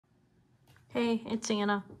Hey, it's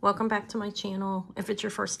Anna. Welcome back to my channel. If it's your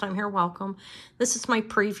first time here, welcome. This is my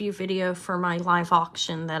preview video for my live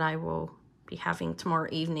auction that I will be having tomorrow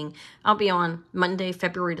evening. I'll be on Monday,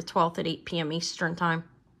 February the 12th at 8 p.m. Eastern time.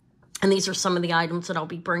 And these are some of the items that I'll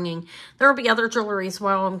be bringing. There will be other jewelry as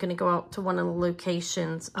well. I'm going to go out to one of the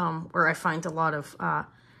locations where I find a lot of,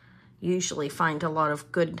 usually find a lot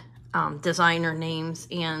of good designer names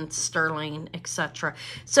and sterling, etc.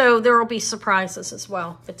 So there will be surprises as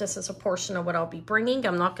well, but this is a portion of what I'll be bringing.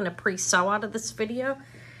 I'm not going to pre-sell out of this video.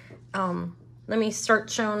 Let me start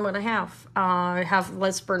showing what I have. I have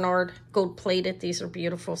Les Bernard gold plated. These are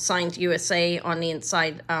beautiful, signed USA on the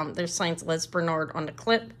inside. There's signed Les Bernard on the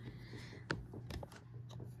clip,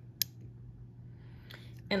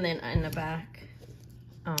 and then in the back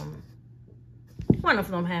one of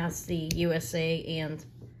them has the USA and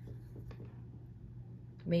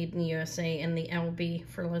made in the USA and the LB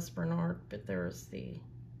for Les Bernard, but there's the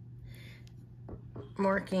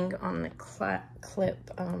marking on the clip.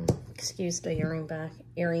 Excuse the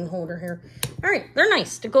earring holder here. All right, they're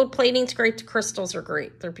nice. The gold plating's great. The crystals are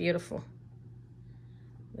great. They're beautiful.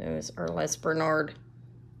 Those are Les Bernard.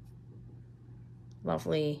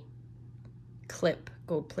 Lovely clip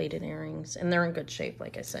gold plated earrings, and they're in good shape.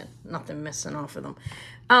 Like I said, nothing missing off of them.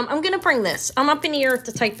 I'm gonna bring this. I'm up in the air at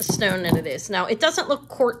the type of stone that it is. Now it doesn't look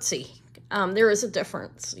quartzy. There is a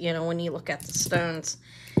difference, you know, when you look at the stones.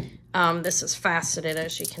 This is faceted,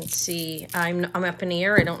 as you can see. I'm up in the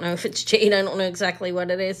air. I don't know if it's jade. I don't know exactly what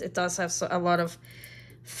it is. It does have a lot of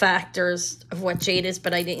factors of what jade is,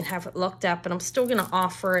 but I didn't have it looked at. But I'm still gonna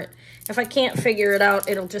offer it. If I can't figure it out,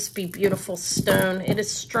 it'll just be beautiful stone. It is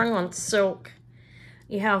strung on silk.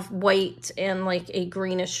 You have white and like a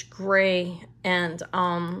greenish gray and,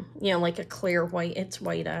 you know, like a clear white. It's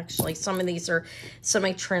white, actually. Some of these are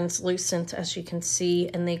semi-translucent, as you can see,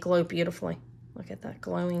 and they glow beautifully. Look at that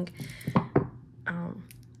glowing.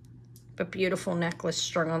 But beautiful necklace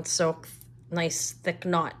strung on silk. Nice thick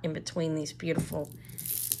knot in between these beautiful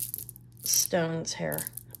stones here.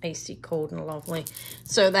 Icy cold and lovely.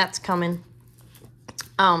 So that's coming.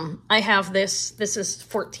 I have this. This is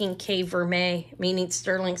 14K vermeil, meaning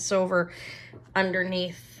sterling silver,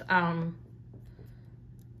 underneath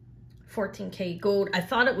 14K gold. I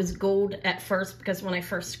thought it was gold at first because when I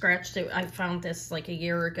first scratched it, I found this like a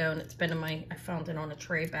year ago, and it's been in my, I found it on a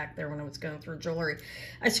tray back there when I was going through jewelry.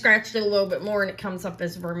 I scratched it a little bit more and it comes up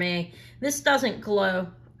as vermeil. This doesn't glow.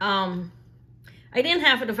 I didn't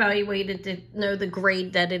have it evaluated to know the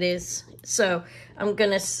grade that it is. So I'm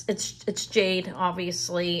gonna, it's jade,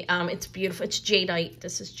 obviously. It's beautiful. It's jadeite.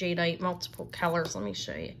 This is jadeite, multiple colors. Let me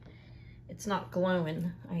show you. It's not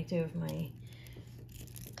glowing. I do have my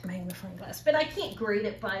magnifying glass, but I can't grade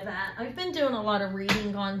it by that. I've been doing a lot of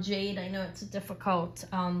reading on jade. I know it's a difficult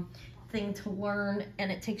thing to learn,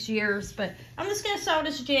 and it takes years, but I'm just gonna sell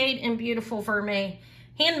this jade in beautiful vermeil,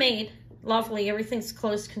 handmade. Lovely. Everything's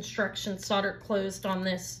closed construction, soldered closed on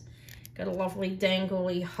this. Got a lovely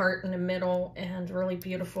dangly heart in the middle and really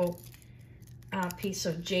beautiful piece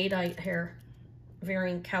of jadeite here.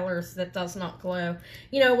 Varying colors that does not glow.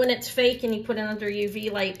 You know, when it's fake and you put it under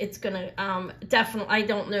UV light, it's going to definitely, I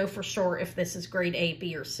don't know for sure if this is grade A,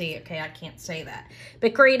 B, or C. Okay, I can't say that.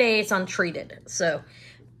 But grade A is untreated. So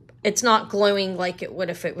it's not glowing like it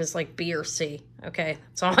would if it was like B or C. Okay,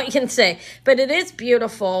 that's all I can say. But it is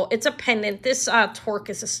beautiful. It's a pendant. This torque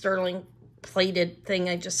is a sterling plated thing.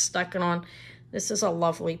 I just stuck it on. This is a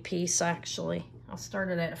lovely piece, actually. I'll start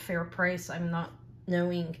it at a fair price. I'm not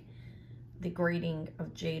knowing the grading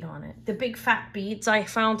of jade on it. The big fat beads I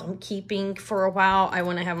found, I'm keeping for a while. I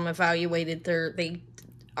want to have them evaluated. They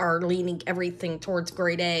are leaning everything towards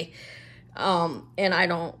grade A. And I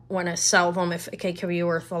don't want to sell them if it could be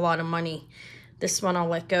worth a lot of money. This one I'll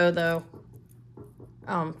let go, though.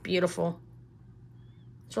 Beautiful.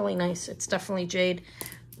 It's really nice. It's definitely jade.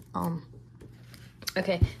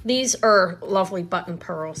 Okay, these are lovely button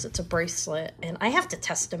pearls. It's a bracelet, and I have to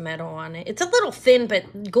test the metal on it. It's a little thin,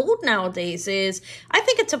 but gold nowadays is, I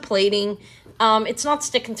think it's a plating. It's not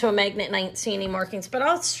sticking to a magnet, and I ain't seeing any markings, but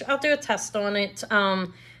I'll do a test on it.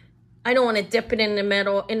 I don't want to dip it in the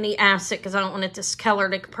metal, in the acid, because I don't want it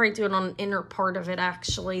discolored. I could probably do it on the inner part of it,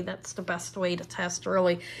 actually. That's the best way to test,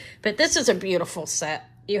 really. But this is a beautiful set.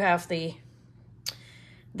 You have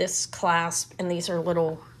this clasp, and these are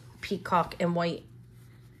little peacock and white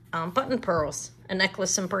button pearls, a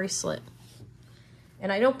necklace and bracelet.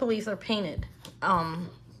 And I don't believe they're painted.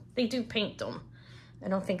 They do paint them. I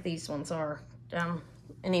don't think these ones are.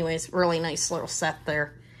 Anyways, really nice little set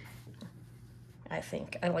there. I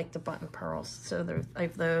think. I like the button pearls. So I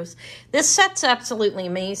have those. This set's absolutely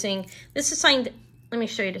amazing. This is signed let me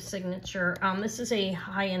show you the signature. This is a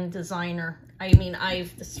high-end designer. I mean,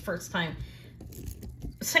 this is the first time,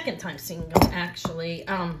 second time seeing them actually.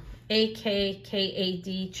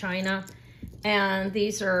 AKKAD China. And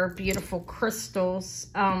these are beautiful crystals.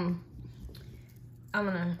 I'm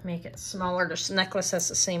gonna make it smaller. This necklace has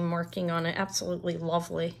the same marking on it. Absolutely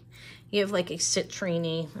lovely. You have like a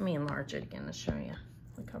citrine. Let me enlarge it again to show you.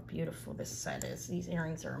 Look how beautiful this set is. These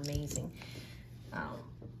earrings are amazing.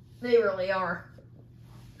 They really are.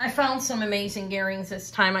 I found some amazing earrings this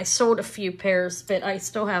time. I sold a few pairs, but I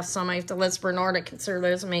still have some. I have the Les Bernard. I consider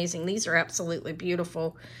those amazing. These are absolutely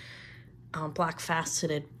beautiful. Black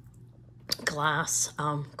faceted glass,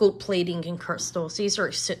 gold plating and crystals. These are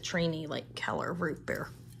citrine, like Keller root beer,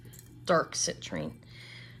 dark citrine.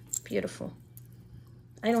 Beautiful.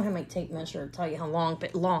 I don't have my tape measure to tell you how long,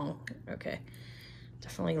 but long. Okay,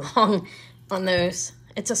 definitely long on those.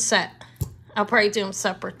 It's a set. I'll probably do them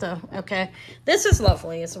separate though. Okay, this is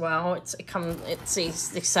lovely as well. It's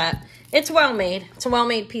the set. It's well made. It's a well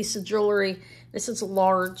made piece of jewelry. This is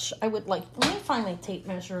large. I would like, let me find my tape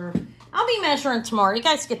measure. I'll be measuring tomorrow. You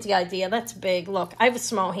guys get the idea. That's big. Look, I have a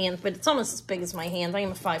small hand, but it's almost as big as my hand. I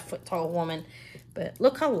am a 5 foot tall woman, but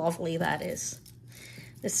look how lovely that is.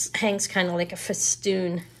 This hangs kind of like a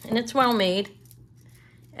festoon, and it's well made.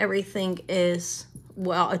 Everything is,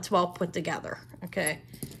 well, it's well put together, okay?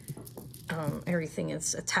 Everything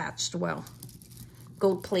is attached well.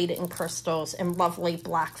 Gold plated and crystals and lovely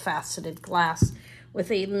black faceted glass with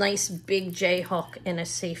a nice big J hook and a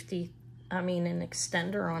safety, an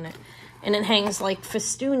extender on it. And it hangs like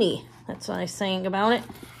festoony. That's what I was saying about it.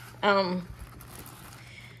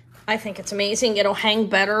 I think it's amazing. It'll hang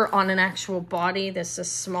better on an actual body. This is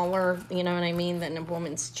smaller, you know what I mean, than a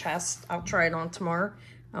woman's chest. I'll try it on tomorrow.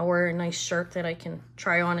 I'll wear a nice shirt that I can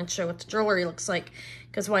try on and show what the jewelry looks like.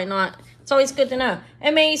 Because why not? It's always good to know.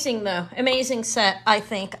 Amazing, though. Amazing set, I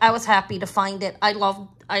think. I was happy to find it. I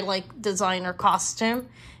like designer costume.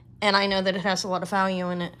 And I know that it has a lot of value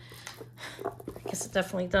in it. I guess it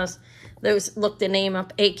definitely does. Those, look the name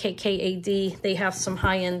up, AKKAD. They have some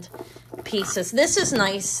high-end pieces. This is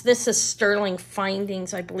nice. This is Sterling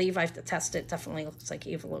Findings. I believe I have to test it. Definitely looks like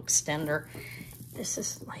Evil Extender. This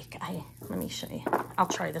is like, let me show you. I'll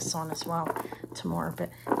try this on as well tomorrow, but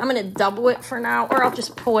I'm going to double it for now, or I'll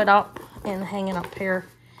just pull it up and hang it up here.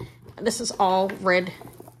 This is all red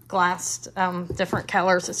glassed, different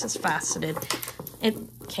colors. This is faceted. It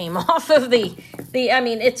came off of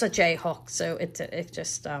it's a J hook, so it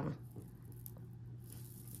just, I'm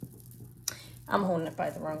holding it by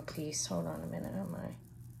the wrong piece. Hold on a minute, am I?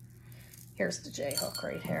 Here's the J hook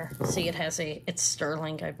right here. See, it's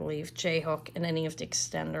Sterling, I believe, J hook and any of the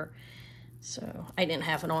extender. So I didn't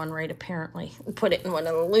have it on right, apparently. Put it in one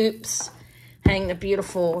of the loops. Hang the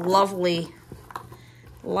beautiful, lovely,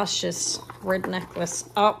 luscious red necklace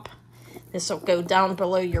up. This will go down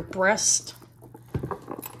below your breast.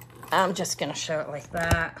 I'm just going to show it like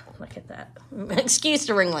that. Look at that. Excuse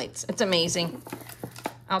the ring lights. It's amazing.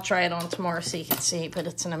 I'll try it on tomorrow so you can see, but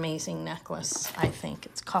it's an amazing necklace. I think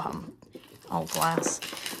it's all glass.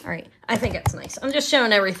 All right, I think it's nice. I'm just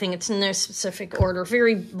showing everything. It's in no specific order.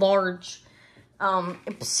 Very large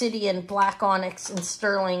obsidian, black onyx, and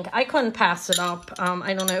sterling. I couldn't pass it up.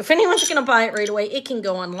 I don't know if anyone's going to buy it right away. It can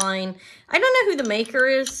go online. I don't know who the maker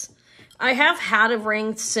is. I have had a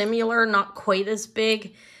ring similar, not quite as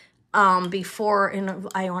big, before, and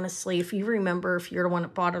I honestly, if you remember, if you're the one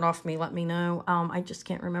that bought it off me, let me know. I just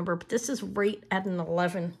can't remember, but this is right at an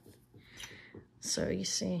 11. So you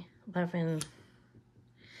see, 11,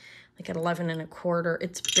 like at 11 1/4.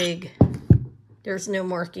 It's big. There's no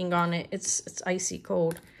marking on it. It's icy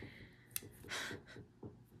cold.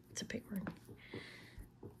 It's a big ring.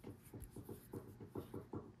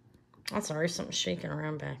 I'm sorry, something's shaking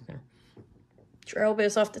around back there. Your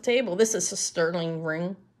elbows off the table. This is a sterling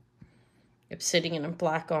ring. Obsidian and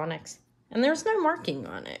black onyx. And there's no marking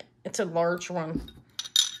on it. It's a large one.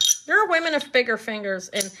 There are women with bigger fingers,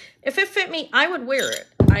 and if it fit me, I would wear it.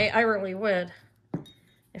 I really would.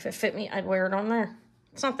 If it fit me, I'd wear it on there.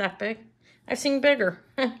 It's not that big. I've seen bigger.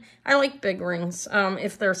 I like big rings.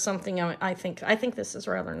 If there's something I think this is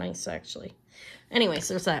rather nice, actually. Anyways,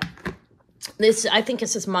 there's that. I think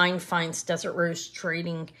this is Mine Finds Desert Rose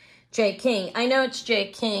Trading J. King. I know it's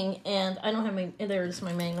J. King, and I don't have there's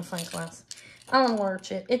my magnifying glass. I don't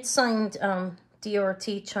enlarge it. It's signed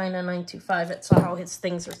DRT China 925. That's how his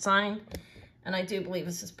things are signed. And I do believe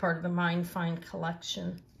this is part of the Mine Find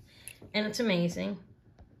collection. And it's amazing.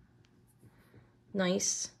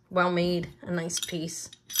 Nice. Well made. A nice piece.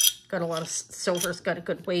 Got a lot of silver. It's got a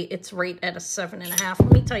good weight. It's right at a 7.5.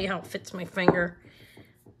 Let me tell you how it fits my finger.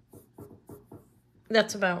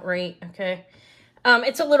 That's about right, okay?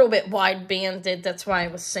 It's a little bit wide banded. That's why I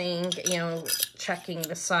was saying, you know, checking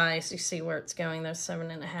the size. You see where it's going, though,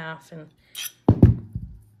 7.5. And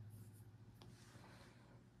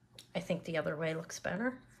I think the other way looks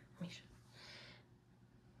better.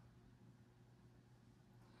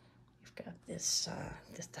 You've got this,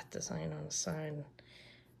 that design on the side.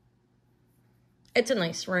 It's a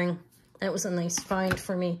nice ring. That was a nice find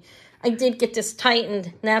for me. I did get this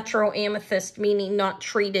tightened natural amethyst, meaning not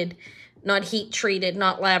treated, not heat treated,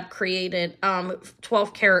 not lab created,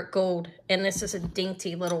 12 karat gold. And this is a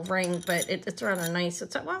dainty little ring, but it's rather nice.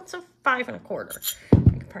 It's a 5 1/4.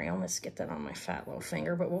 I could probably almost get that on my fat little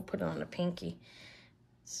finger, but we'll put it on the pinky.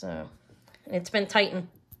 So it's been tightened.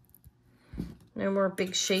 No more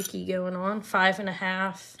big shaky going on.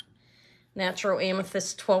 5.5 natural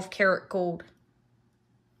amethyst, 12 karat gold.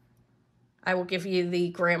 I will give you the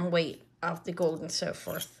gram weight of the gold and so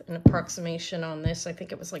forth. An approximation on this. I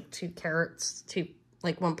think it was like 2 carats,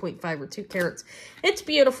 like 1.5 or 2 carats. It's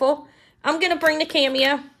beautiful. I'm going to bring the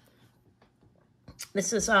cameo.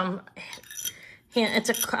 This is, it's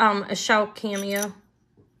a shell cameo.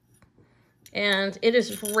 And it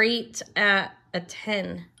is right at a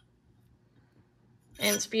 10.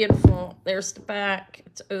 And it's beautiful. There's the back.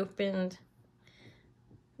 It's opened.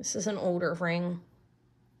 This is an older ring.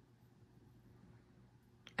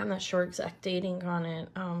 I'm not sure exact dating on it,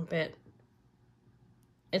 but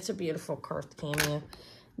it's a beautiful carved cameo.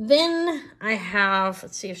 Then I have,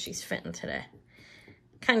 let's see if she's fitting today.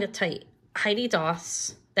 Kind of tight. Heidi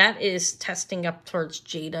Daus. That is testing up towards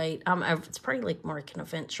Jadeite. It's probably like marking a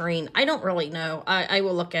venturine. I don't really know. I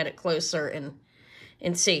will look at it closer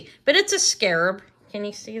and see. But it's a scarab. Can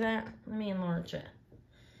you see that? Let me enlarge it.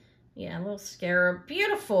 Yeah, a little scarab.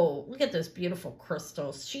 Beautiful. Look at those beautiful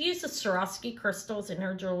crystals. She uses Swarovski crystals in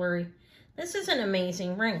her jewelry. This is an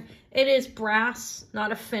amazing ring. It is brass,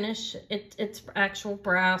 not a finish. It's actual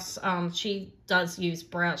brass. She does use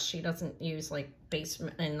brass. She doesn't use like base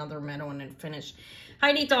another metal and then finish.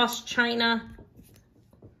 Heidi Daus China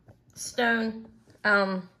stone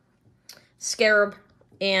scarab.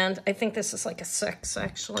 And I think this is like a 6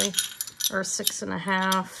 actually, or a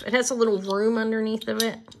 6.5. It has a little room underneath of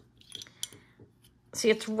it. See,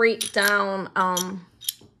 it's right down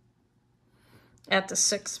at the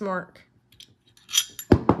 6 mark.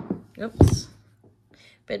 Oops.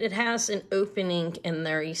 But it has an opening in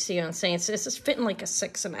there. You see what I'm saying? So this is fitting like a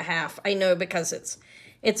 6.5. I know because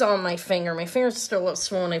it's on my finger. My finger's still a little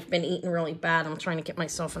swollen. I've been eating really bad. I'm trying to get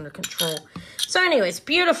myself under control. So anyways,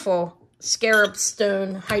 beautiful scarab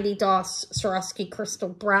stone, Heidi Daus, Swarovski crystal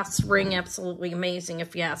brass ring. Absolutely amazing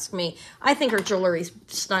if you ask me. I think her jewelry's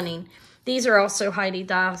stunning. These are also Heidi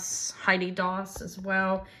Daus as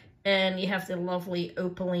well. And you have the lovely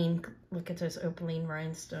opaline. Look at those opaline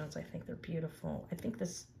rhinestones. I think they're beautiful. I think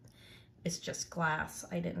this is just glass.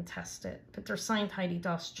 I didn't test it. But they're signed Heidi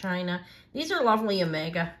Daus China. These are lovely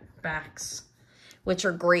omega backs, which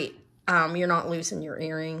are great. You're not losing your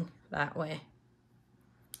earring that way.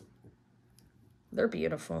 They're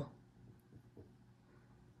beautiful.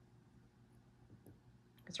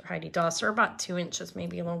 These are Heidi Daus. They're about 2 inches,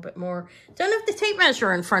 maybe a little bit more. Don't have the tape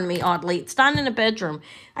measure in front of me, oddly. It's down in the bedroom.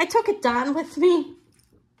 I took it down with me,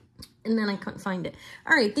 and then I couldn't find it.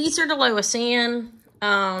 All right, these are the Lois Ann.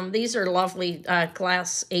 These are lovely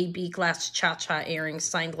glass, AB glass cha-cha earrings,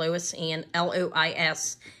 signed Lois Ann,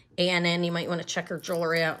 Lois-A-N-N. You might want to check her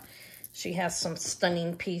jewelry out. She has some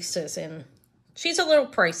stunning pieces, and she's a little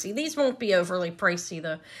pricey. These won't be overly pricey,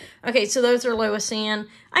 though. Okay, so those are Lois Ann.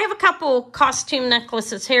 I have a couple costume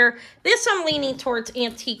necklaces here. This I'm leaning towards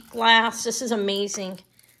antique glass. This is amazing.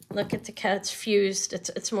 Look at the cat. It's fused.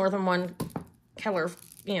 It's more than one color,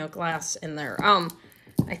 you know, glass in there.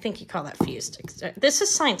 I think you call that fused. This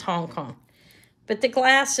is signed Hong Kong, but the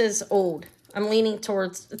glass is old. I'm leaning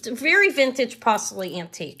towards, it's a very vintage, possibly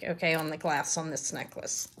antique, okay, on the glass on this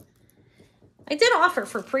necklace. I did offer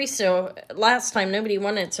for pre-sale last time. Nobody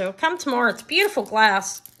wanted it, so come tomorrow. It's beautiful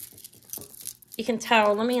glass. You can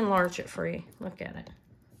tell. Let me enlarge it for you. Look at it.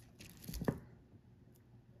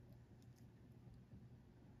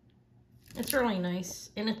 It's really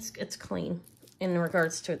nice, and it's clean in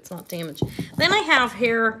regards to it's not damaged. Then I have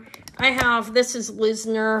here, this is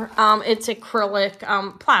Lisner. It's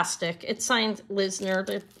acrylic, plastic. It's signed Lisner.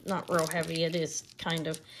 They're not real heavy. It is kind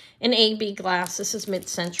of an AB glass. This is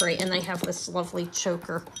mid-century, and they have this lovely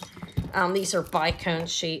choker. These are bicone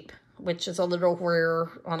shape, which is a little rare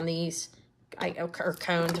on these. Or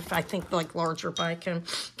coned, if I think like larger bicone.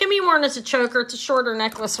 Can be worn as a choker. It's a shorter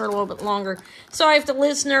necklace or a little bit longer. So I have the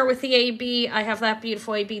Lisner with the AB. I have that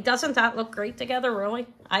beautiful AB. Doesn't that look great together, really?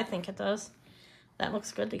 I think it does. That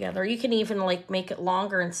looks good together. You can even like make it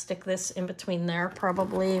longer and stick this in between there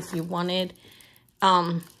probably if you wanted.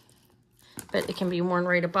 But it can be worn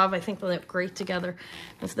right above. I think they look great together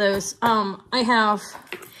with those. I have,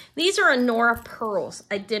 these are Anora pearls.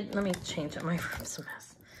 Let me change it. My room's a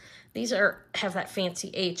mess. These have that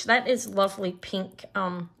fancy H. That is lovely pink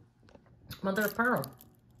mother of pearl.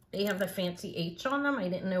 They have the fancy H on them. I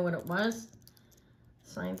didn't know what it was.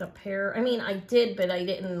 Signed up here. I mean, I did, but I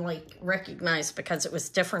didn't like recognize because it was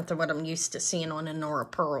different than what I'm used to seeing on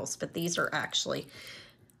Anora pearls. But these are actually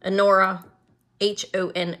Anora,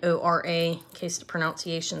 H-O-N-O-R-A, in case the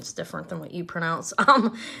pronunciation's different than what you pronounce.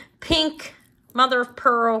 Pink mother of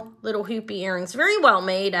pearl little hoopy earrings. Very well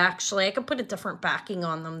made, actually. I could put a different backing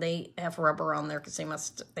on them. They have rubber on there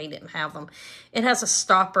because they didn't have them. It has a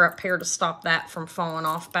stopper up here to stop that from falling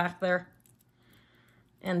off back there.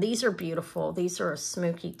 And these are beautiful. These are a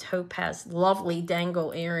smoky topaz, lovely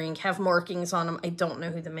dangle earring. Have markings on them. I don't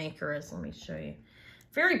know who the maker is. Let me show you.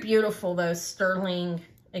 Very beautiful, though. Sterling,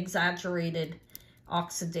 exaggerated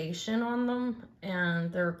oxidation on them.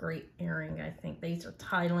 And they're a great earring, I think. These are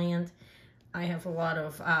Thailand. I have a lot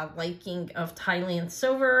of liking of Thailand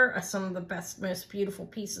silver. Some of the best, most beautiful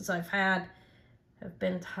pieces I've had have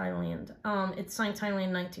been Thailand. It's signed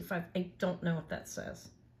Thailand 925. I don't know what that says.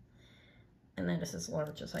 And then it's as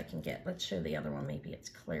large as I can get. Let's show the other one. Maybe it's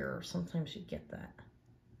clearer. Sometimes you get that.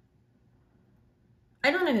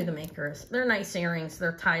 I don't know who the maker is. They're nice earrings.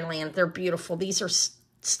 They're Thailand. They're beautiful. These are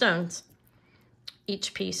stones.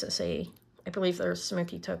 Each piece is I believe they're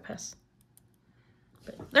smoky topaz.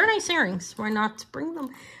 But they're nice earrings. Why not bring them?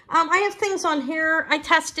 I have things on here. I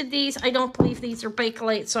tested these. I don't believe these are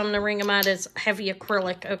Bakelite, so I'm going to ring them out as heavy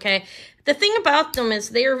acrylic, okay? The thing about them is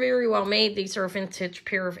they're very well made. These are a vintage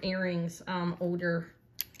pair of earrings, older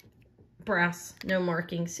brass, no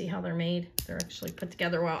markings. See how they're made? They're actually put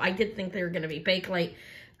together well. I did think they were going to be Bakelite.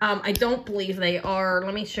 I don't believe they are.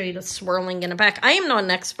 Let me show you the swirling in the back. I am not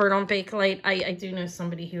an expert on Bakelite. I do know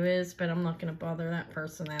somebody who is, but I'm not going to bother that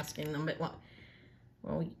person asking them. But well,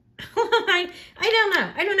 I don't know.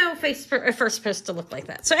 I don't know if they're supposed to look like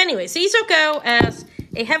that. So anyways, these will go as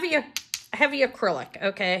a heavy acrylic,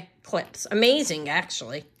 okay? Clips. Amazing,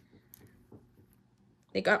 actually.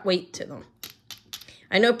 They got weight to them.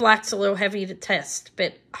 I know black's a little heavy to test,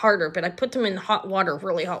 but harder. But I put them in hot water,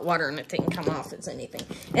 really hot water, and it didn't come off as anything.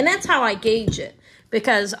 And that's how I gauge it,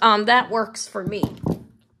 because that works for me.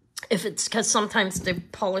 If it's because sometimes the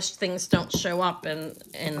polished things don't show up and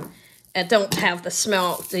don't have the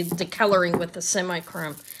smell, the coloring with the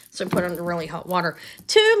semi-chrome. So I put them in really hot water.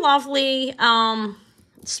 Two lovely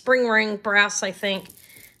spring ring brass, I think.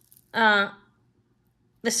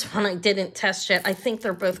 This one I didn't test yet. I think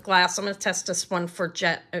they're both glass. I'm going to test this one for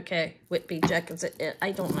jet. Okay, Whitby jet. Is it?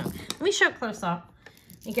 I don't know. Let me show it close up.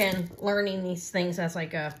 Again, learning these things as I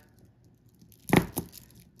go.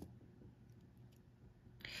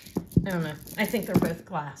 I don't know. I think they're both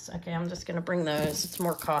glass. Okay, I'm just going to bring those. It's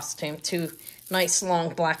more costume. Two nice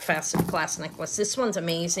long black faceted glass necklace. This one's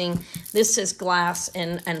amazing. This is glass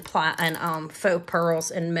and faux pearls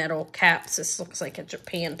and metal caps. This looks like a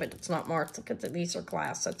Japan, but it's not marked. Look at these are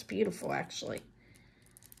glass. That's beautiful, actually.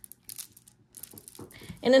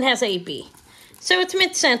 And it has AB. So it's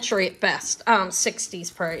mid-century at best.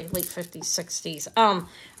 60s, probably late 50s, 60s.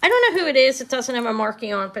 I don't know who it is. It doesn't have a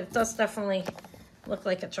marking on it, but it does definitely look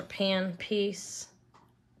like a Japan piece.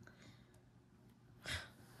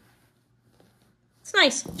 It's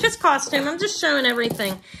nice. Just costume. I'm just showing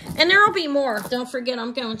everything. And there will be more. Don't forget,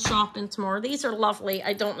 I'm going shopping tomorrow. These are lovely.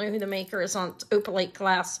 I don't know who the maker is on opalite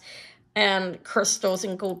glass and crystals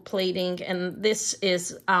and gold plating. And this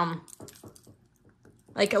is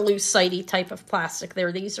like a lucite type of plastic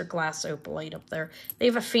there. These are glass opalite up there. They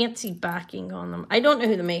have a fancy backing on them. I don't know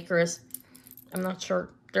who the maker is. I'm not sure.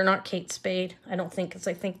 They're not Kate Spade, I don't think, because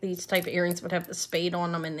I think these type of earrings would have the spade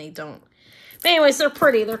on them, and they don't. But anyways, they're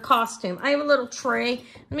pretty. They're costume. I have a little tray.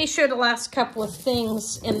 Let me show the last couple of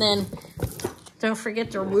things, and then don't forget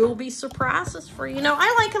there will be surprises for you. You know,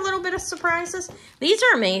 I like a little bit of surprises. These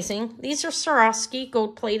are amazing. These are Swarovski,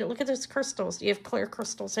 gold-plated. Look at those crystals. You have clear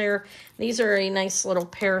crystals here. These are a nice little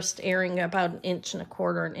Paris earring, about 1.25 inches,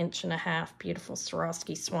 1.5 inches. Beautiful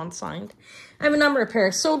Swarovski swan signed. I have a number of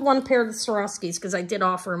pairs. Sold one pair of the Swarovskis because I did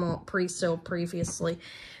offer them all pre-sale previously.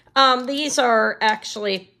 These are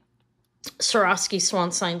actually Swarovski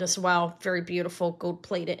swan signed as well. Very beautiful,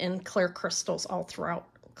 gold-plated and clear crystals all throughout.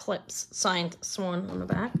 Clips, signed swan on the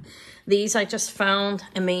back. These I just found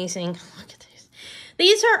amazing. Look at these.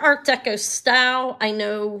 These are Art Deco style. I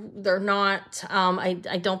know they're not. I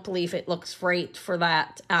don't believe it looks right for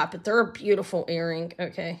that. But they're a beautiful earring.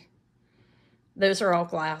 Okay. Those are all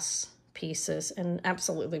glass. pieces and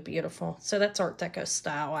absolutely beautiful. So that's Art Deco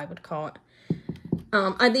style, I would call it.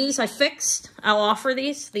 These I fixed. I'll offer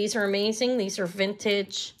these. These are amazing. These are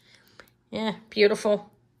vintage. Yeah,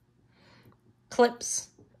 beautiful clips.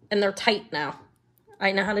 And they're tight now.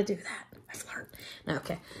 I know how to do that. I've learned.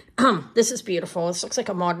 Okay. This is beautiful. This looks like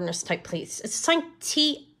a modernist type piece. It's signed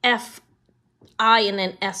TFI and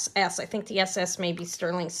then SS. I think the SS may be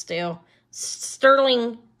sterling steel.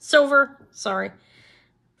 Sterling silver. Sorry.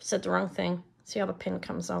 Said the wrong thing. See how the pin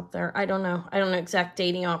comes out there. I don't know. I don't know exact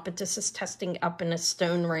dating on, but this is testing up in a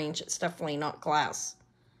stone range. It's definitely not glass.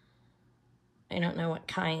 I don't know what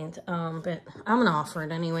kind, but I'm going to offer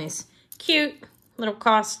it anyways. Cute little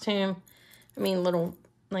costume. I mean,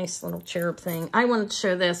 nice little cherub thing. I wanted to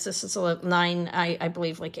show this. This is a 9, I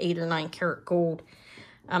believe, like 8 or 9 karat gold.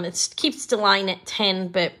 It keeps the line at 10,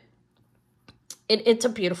 but it's a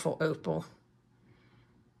beautiful opal.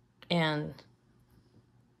 And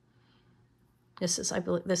this is, I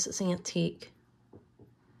believe, this is antique.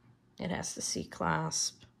 It has the C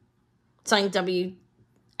clasp. Signed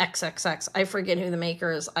WXXX. I forget who the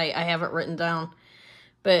maker is. I have it written down.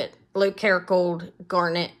 But low carat gold,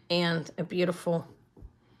 garnet, and a beautiful,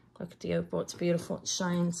 look at the opal. It's beautiful. It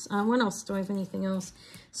shines. What else? Do I have anything else?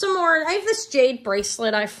 Some more. I have this jade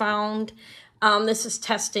bracelet I found. This is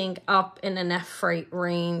testing up in an F freight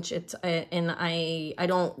range. It's and I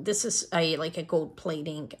don't. This is like a gold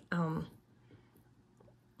plating.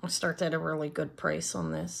 I'll start at a really good price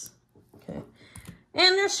on this. Okay,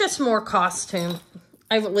 and there's just more costume.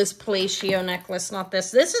 I have a Liz Palacio necklace, not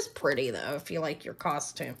this. This is pretty though. If you like your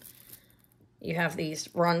costume, you have these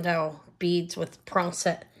rondelle beads with prong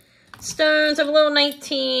set stones. I have a little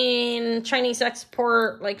 19 Chinese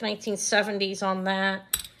export, like 1970s on that.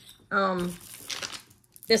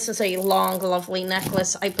 This is a long, lovely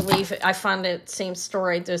necklace. I believe I found it, same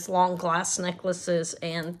story. There's long glass necklaces,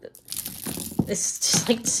 and it's just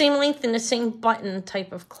like the same length and the same button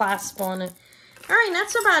type of clasp on it. All right,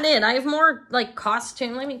 that's about it. I have more like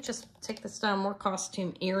costume. Let me just take this down. More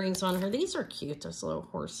costume earrings on her. These are cute. Those little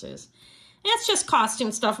horses. That's just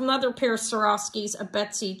costume stuff. Another pair of Swarovskis, a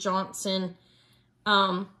Betsy Johnson.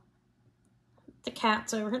 The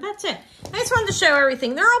cat's over here. That's it. I just wanted to show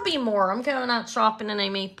everything. There'll be more. I'm going out shopping, and I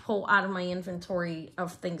may pull out of my inventory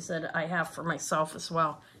of things that I have for myself as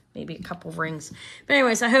well. Maybe a couple rings. But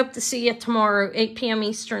anyways, I hope to see you tomorrow, 8 p.m.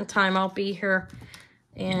 Eastern time. I'll be here,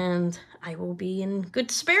 and I will be in good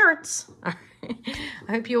spirits. I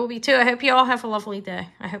hope you will be too. I hope you all have a lovely day.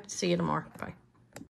 I hope to see you tomorrow. Bye.